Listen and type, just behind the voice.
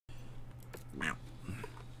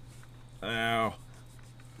Ow.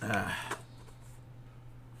 Ah.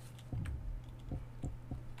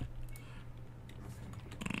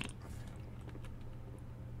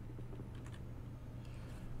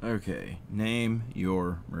 Okay, name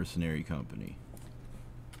your mercenary company.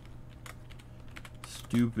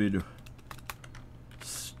 Stupid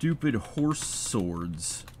horse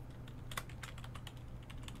swords.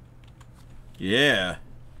 Yeah.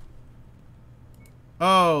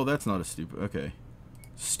 Oh, that's not a stupid. Okay.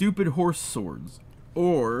 Stupid horse swords.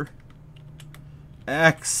 Or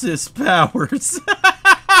Axis powers.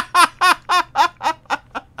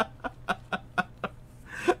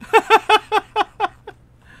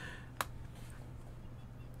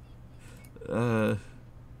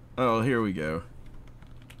 Oh, here we go.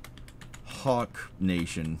 Hawk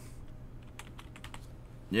Nation.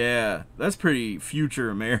 Yeah, that's pretty future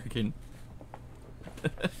American.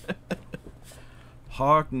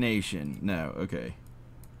 Hawk Nation. No, okay.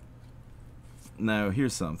 Now,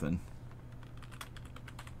 here's something.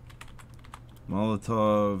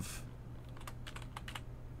 Molotov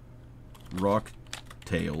Rock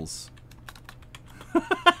Tails.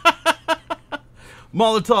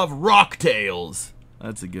 Molotov Rock Tails.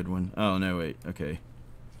 That's a good one. Oh, no, wait. Okay.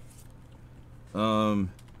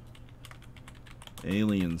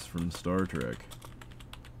 Aliens from Star Trek.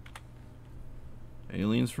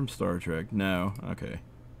 Aliens from Star Trek. No. Okay.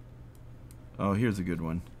 Oh, here's a good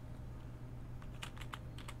one.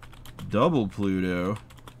 Double Pluto.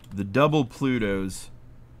 The double Plutos.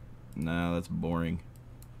 No, that's boring.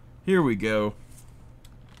 Here we go.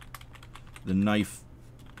 The knife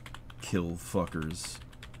kill fuckers.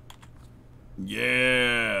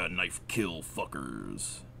 Yeah, knife kill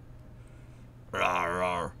fuckers. Rawr,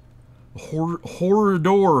 rawr.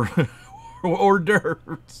 Horridor. Hors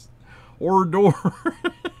d'oeuvres. Hors d'oeuvres.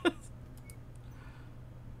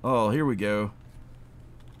 Oh, here we go.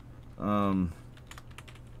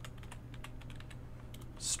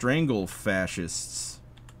 Strangle fascists.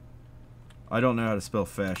 I don't know how to spell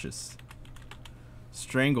fascists.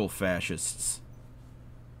 Strangle fascists.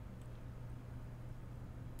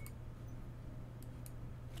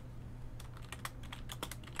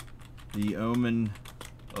 The Omen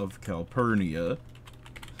of Calpurnia.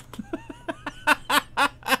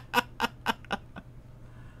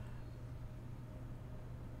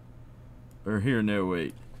 Or here, no,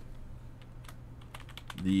 wait.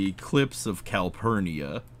 The Eclipse of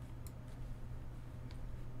Calpurnia.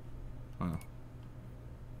 Oh.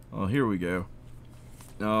 Oh, here we go.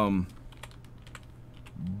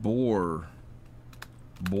 Boring.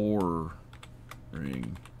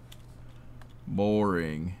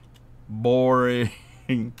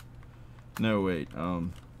 No, wait.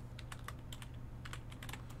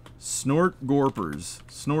 Snort Gorpers.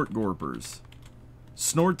 Snorts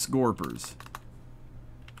Gorpers.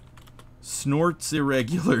 Snorts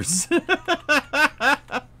Irregulars.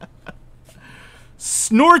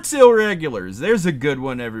 Snorts Irregulars. There's a good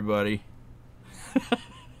one, everybody.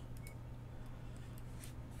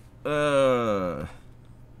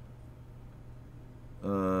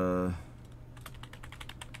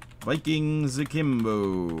 Vikings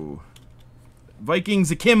Akimbo.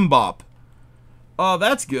 Vikings Akimbop. Oh,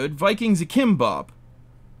 that's good. Vikings Akimbop.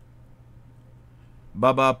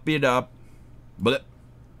 Bop it up. Blip.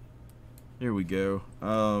 Here we go.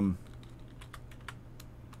 I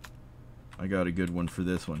got a good one for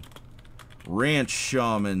this one. Ranch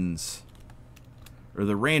Shamans. Or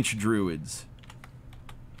the Ranch Druids.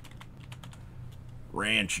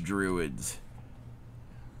 Ranch Druids.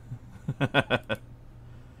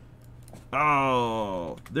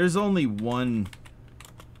 Oh, there's only one.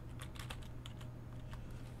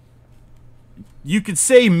 You could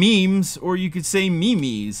say memes, or you could say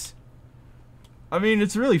memes. I mean,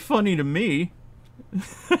 it's really funny to me.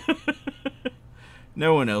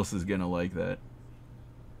 No one else is gonna like that.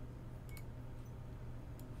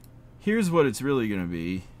 Here's what it's really gonna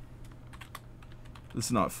be. This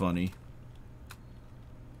is not funny.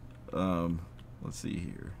 Let's see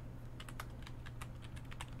here.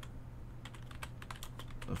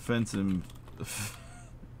 Offensive.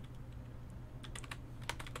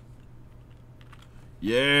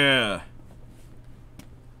 Yeah.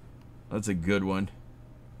 That's a good one.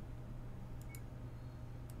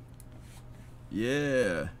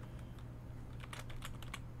 Yeah.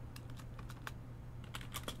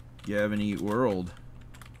 Gavin Eat World.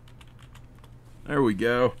 There we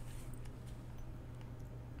go.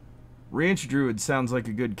 Ranch Druid sounds like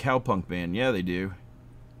a good cowpunk band. Yeah, they do.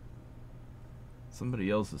 Somebody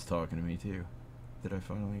else is talking to me, too. Did I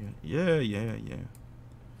finally get... Yeah.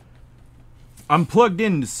 I'm plugged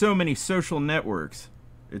into so many social networks.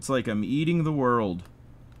 It's like I'm eating the world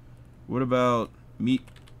What about Meatball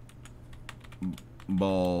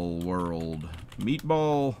World?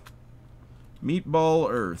 Meatball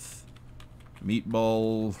Earth.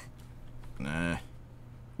 Meatball... Nah.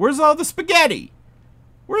 Where's all the spaghetti?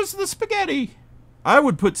 Where's the spaghetti? I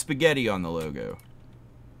would put spaghetti on the logo.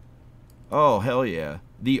 Oh, hell yeah.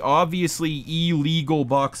 The obviously illegal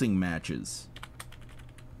boxing matches.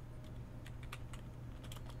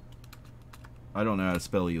 I don't know how to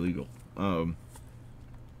spell illegal.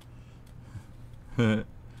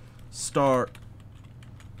 Star-barbed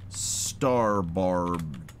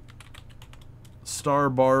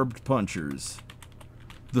punchers.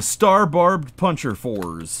 The star-barbed puncher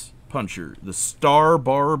fours. The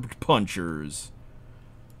star-barbed punchers.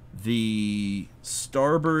 The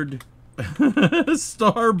starboard...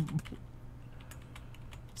 Starboard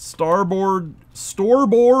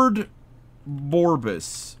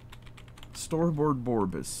Borbus. Starboard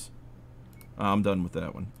Borbus. I'm done with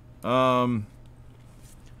that one.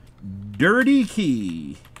 Dirty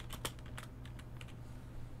Key.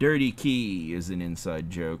 Dirty Key is an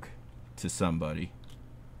inside joke to somebody.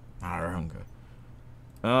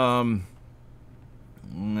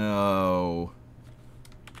 No.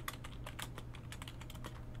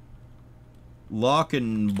 Lock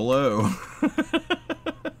and blow.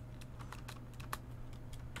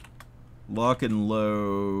 Lock and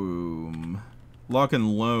loam. Lock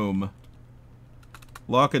and loam.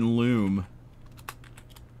 Lock and loom.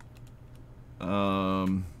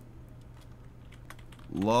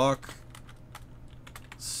 Lock,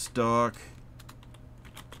 stock,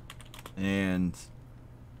 and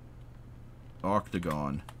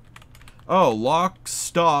octagon. Oh, lock,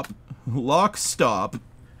 stop, lock, stop,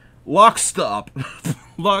 lock, stop,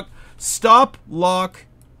 lock, stop, lock,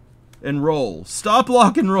 and roll. Stop,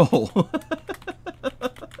 lock, and roll.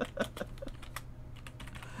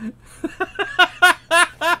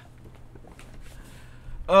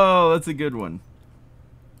 Oh, that's a good one.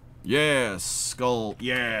 Yeah, skull,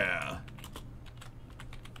 yeah.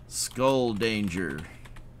 Skull danger.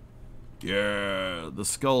 Yeah, the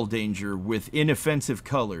skull danger with inoffensive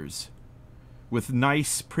colors. With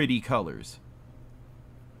nice, pretty colors.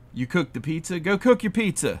 You cook the pizza? Go cook your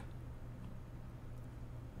pizza.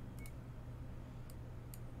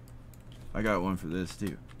 I got one for this,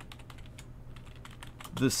 too.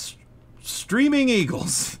 The Streaming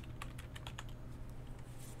Eagles.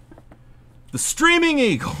 The Streaming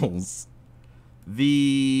Eagles.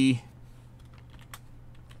 The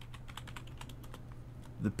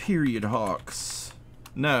Period Hawks.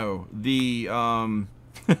 No, the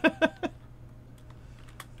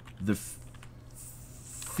the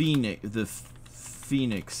Phoenix. The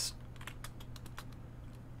Phoenix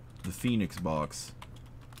box.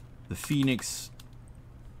 The Phoenix.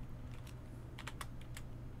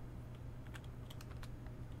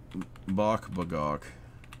 Bokbagok.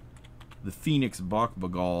 The Phoenix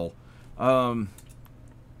Bokbagal.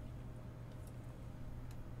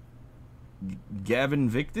 Gavin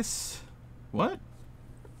Victus? What?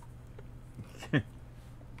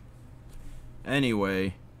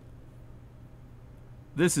 Anyway.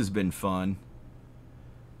 This has been fun.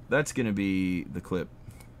 That's gonna be the clip.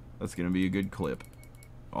 That's gonna be a good clip.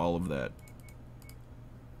 All of that.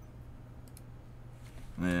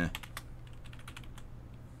 Eh.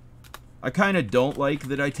 I kind of don't like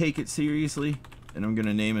that I take it seriously, and I'm going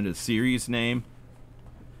to name it a serious name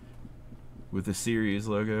with a serious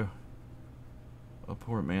logo. A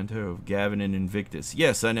portmanteau of Gavin and Invictus.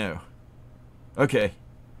 Yes, I know. Okay.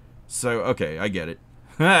 So, okay, I get it.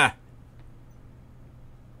 Ha!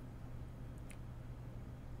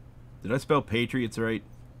 Did I spell Patriots right?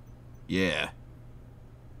 Yeah.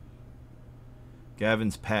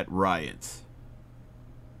 Gavin's Pat Riots.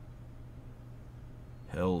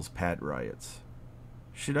 Hell's Pat Riots.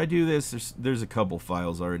 Should I do this? There's a couple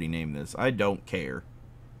files already named this. I don't care.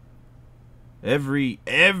 Every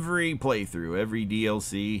playthrough, every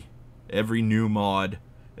DLC, every new mod,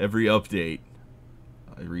 every update,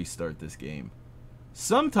 I restart this game.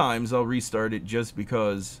 Sometimes I'll restart it just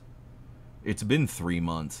because it's been 3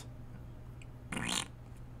 months.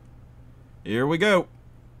 Here we go.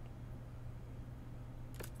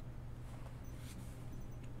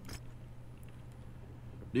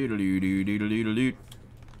 Doodle-doo-doo-doodle-doodle-doot.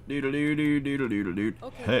 Doodle-doo-doo-doodle-doodle-doot.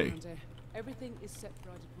 Okay, Hey. Commander. Everything is set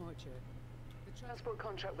for our departure. The transport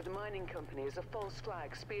contract with the mining company is a false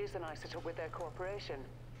flag. Spears and I set up with their cooperation.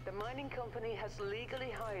 The mining company has legally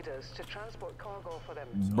hired us to transport cargo for them.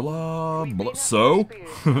 Blah, We've blah. been So? asking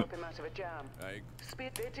Spears to help him out of a jam.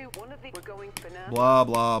 Spears, they do one of the... We're going for now. Blah,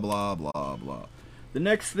 blah, blah, blah, blah. The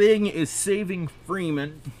next thing is saving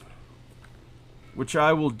Freeman, which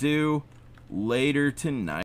I will do later tonight.